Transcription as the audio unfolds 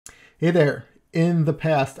Hey there. In the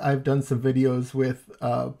past, I've done some videos with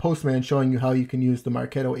Postman showing you how you can use the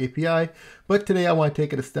Marketo API, but today I want to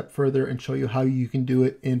take it a step further and show you how you can do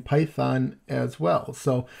it in Python as well.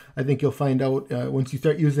 So I think you'll find out once you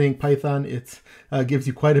start using Python, it gives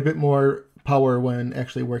you quite a bit more power when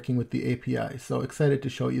actually working with the API. So excited to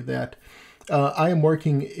show you that. I am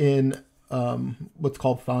working in what's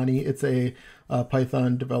called Thani. It's a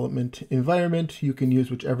Python development environment. You can use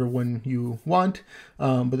whichever one you want,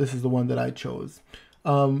 but this is the one that I chose.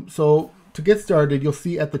 So to get started, you'll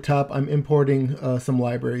see at the top I'm importing some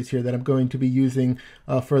libraries here that I'm going to be using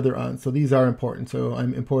further on. So these are important. So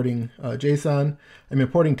I'm importing JSON. I'm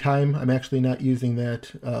importing time. I'm actually not using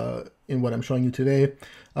that in what I'm showing you today.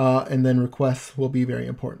 And then requests will be very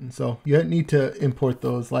important. So you need to import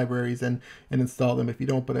those libraries and install them if you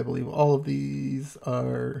don't, but I believe all of these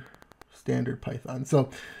are standard Python. So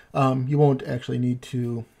you won't actually need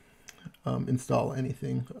to install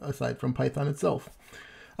anything aside from Python itself.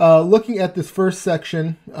 Looking at this first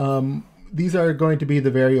section, these are going to be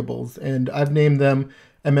the variables, and I've named them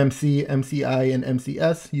MMC, MCI, and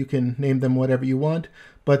MCS. You can name them whatever you want,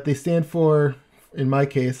 but they stand for, in my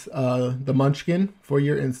case, the Munchkin for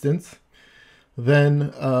your instance,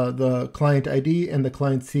 then the client ID and the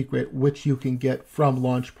client secret, which you can get from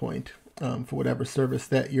LaunchPoint for whatever service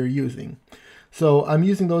that you're using. So I'm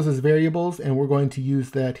using those as variables, and we're going to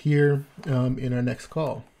use that here in our next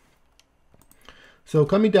call. So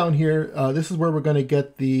coming down here, this is where we're going to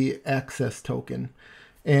get the access token.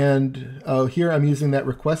 And here I'm using that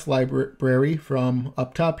request library from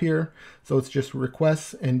up top here. So it's just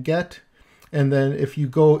requests and get. And then if you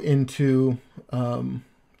go into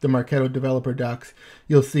the Marketo developer docs,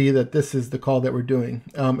 you'll see that this is the call that we're doing.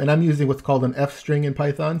 And I'm using what's called an F string in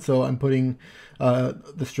Python. So I'm putting,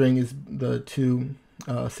 the string is the two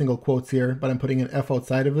single quotes here, but I'm putting an F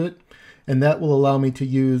outside of it. And that will allow me to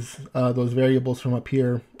use those variables from up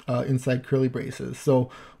here inside curly braces. So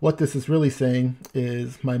what this is really saying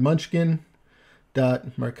is my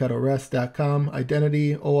munchkin.marketorest.com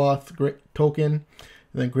identity oauth token.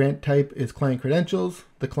 And then grant type is client credentials.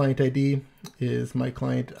 The client ID is my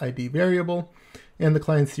client ID variable. And the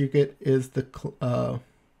client secret is the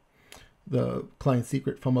client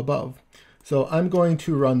secret from above. So I'm going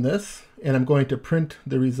to run this, and I'm going to print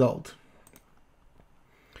the result.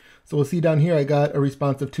 So we'll see down here I got a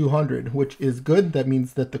response of 200, which is good. That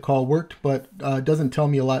means that the call worked, but it doesn't tell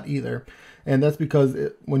me a lot either. And that's because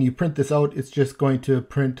when you print this out, it's just going to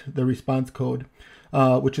print the response code.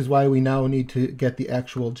 Which is why we now need to get the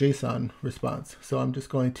actual JSON response. So I'm just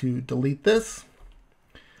going to delete this.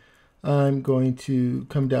 I'm going to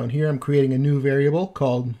come down here. I'm creating a new variable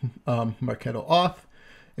called Marketo auth,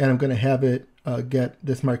 and I'm going to have it get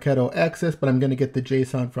this Marketo access, but I'm going to get the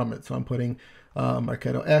JSON from it. So I'm putting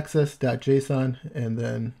Marketo access.json and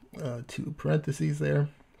then two parentheses there.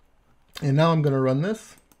 And now I'm going to run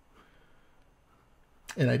this.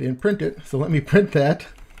 And I didn't print it, so let me print that.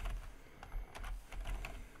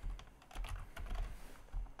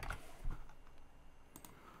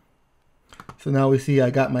 So now we see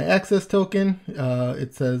I got my access token.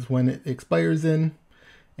 It says when it expires in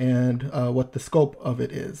and what the scope of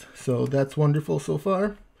it is. So that's wonderful so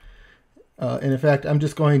far. And in fact, I'm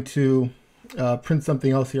just going to print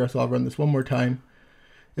something else here. So I'll run this one more time.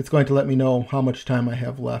 It's going to let me know how much time I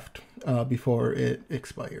have left before it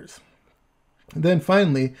expires. And then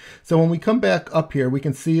finally, so when we come back up here, we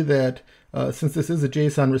can see that since this is a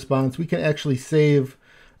JSON response, we can actually save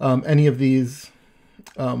any of these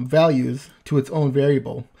values to its own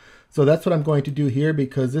variable. So that's what I'm going to do here,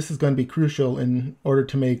 because this is going to be crucial in order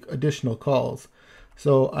to make additional calls.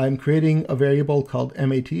 So I'm creating a variable called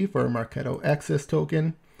MAT for Marketo access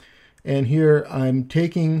token. And here I'm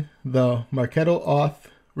taking the Marketo auth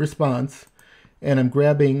response and I'm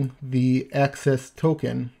grabbing the access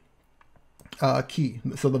token key.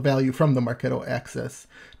 So the value from the Marketo access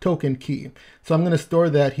token key. So I'm going to store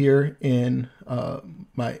that here in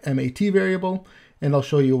my MAT variable. And I'll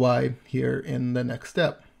show you why here in the next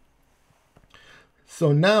step.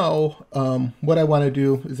 So now what I want to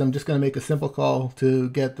do is I'm just going to make a simple call to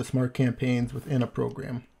get the smart campaigns within a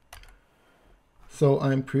program. So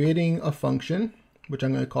I'm creating a function, which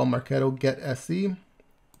I'm going to call Marketo getSC.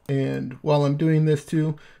 And while I'm doing this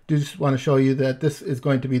too, I just want to show you that this is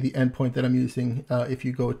going to be the endpoint that I'm using if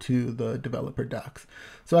you go to the developer docs.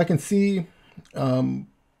 So I can see how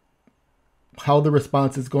the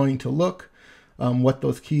response is going to look. What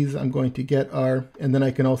those keys I'm going to get are, and then I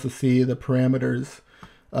can also see the parameters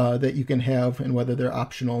that you can have and whether they're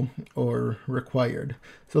optional or required.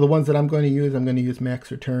 So the ones that I'm going to use max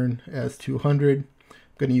return as 200. I'm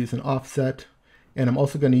going to use an offset, and I'm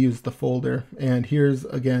also going to use the folder. And here's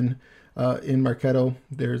again, in Marketo,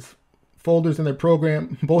 there's folders in their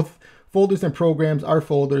program. Both folders and programs are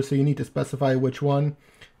folders, so you need to specify which one,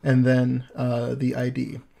 and then the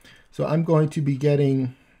ID. So I'm going to be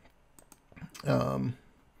getting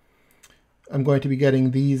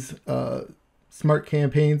these smart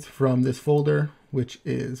campaigns from this folder, which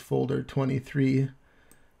is folder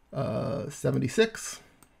 2376.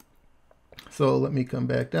 So let me come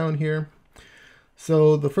back down here.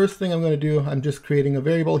 So the first thing I'm going to do, I'm just creating a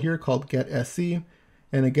variable here called getSC.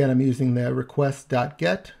 And again, I'm using the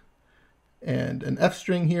request.get and an F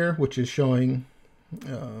string here, which is showing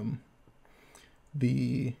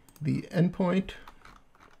the endpoint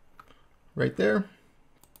right there.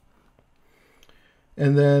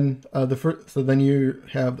 And then so then you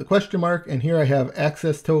have the question mark, and here I have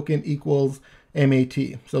access token equals MAT.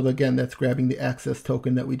 So again, that's grabbing the access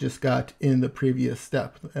token that we just got in the previous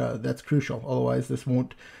step. That's crucial. Otherwise, this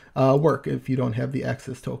won't work if you don't have the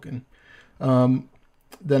access token.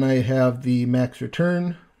 Then I have the max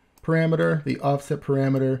return parameter, the offset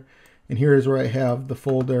parameter, and here is where I have the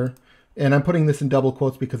folder. And I'm putting this in double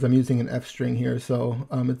quotes because I'm using an F string here. So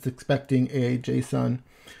it's expecting a JSON.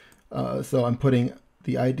 So I'm putting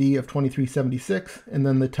the ID of 2376 and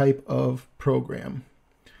then the type of program.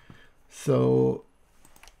 So,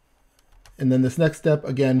 and then this next step,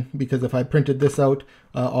 again, because if I printed this out,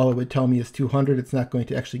 all it would tell me is 200. It's not going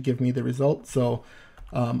to actually give me the result. So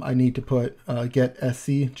I need to put get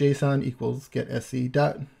sc JSON equals get sc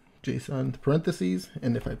dot JSON parentheses.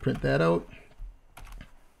 And if I print that out,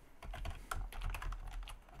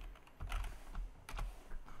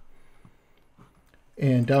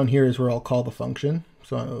 and down here is where I'll call the function.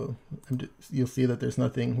 So you'll see that there's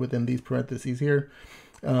nothing within these parentheses here.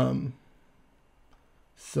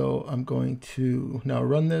 So I'm going to now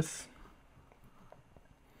run this,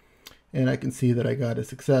 and I can see that I got a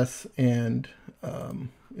success. And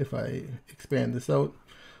if I expand this out,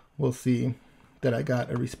 we'll see that I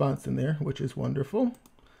got a response in there, which is wonderful.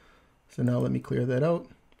 So now let me clear that out.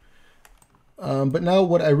 But now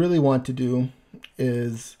what I really want to do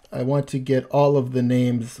is I want to get all of the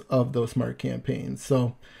names of those smart campaigns.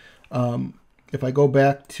 So if I go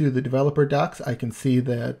back to the developer docs, I can see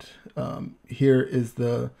that here is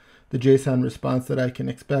the JSON response that I can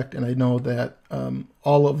expect. And I know that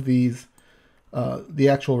all of these, the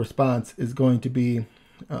actual response is going to be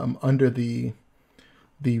under the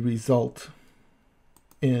result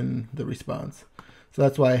in the response. So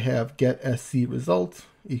that's why I have get sc result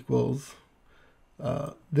equals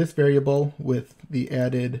this variable with the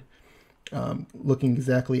added looking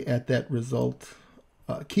exactly at that result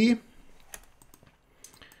key.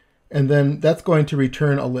 And then that's going to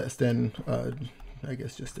return a list. And I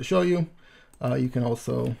guess just to show you, you can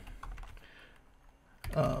also,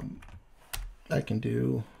 I can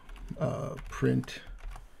do print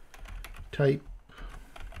type.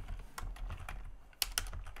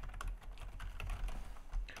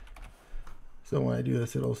 So when I do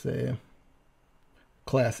this, it'll say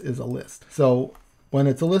class is a list. So when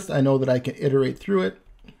it's a list, I know that I can iterate through it.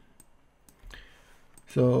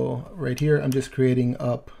 So right here, I'm just creating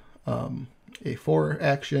up a for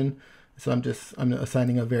action. So I'm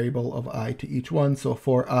assigning a variable of I to each one. So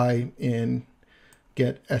for I in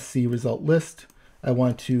get sc result list, I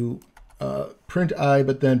want to print I,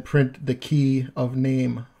 but then print the key of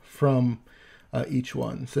name from each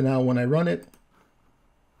one. So now when I run it,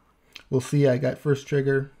 we'll see I got first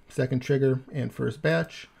trigger, second trigger, and first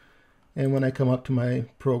batch. And when I come up to my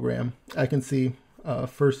program, I can see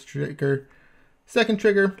first trigger, second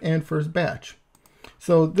trigger, and first batch.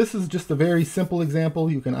 So this is just a very simple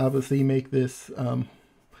example. You can obviously make this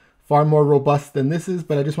far more robust than this is,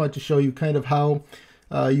 but I just wanted to show you kind of how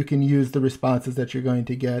you can use the responses that you're going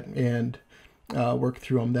to get and work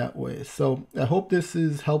through them that way. So I hope this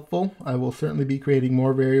is helpful. I will certainly be creating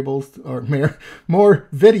more variables or more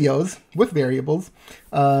videos with variables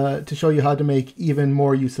to show you how to make even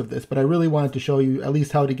more use of this. But I really wanted to show you at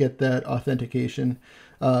least how to get that authentication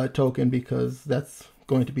token, because that's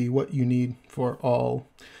going to be what you need for all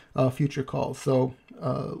future calls. So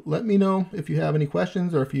let me know if you have any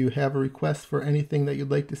questions or if you have a request for anything that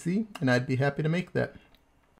you'd like to see, and I'd be happy to make that.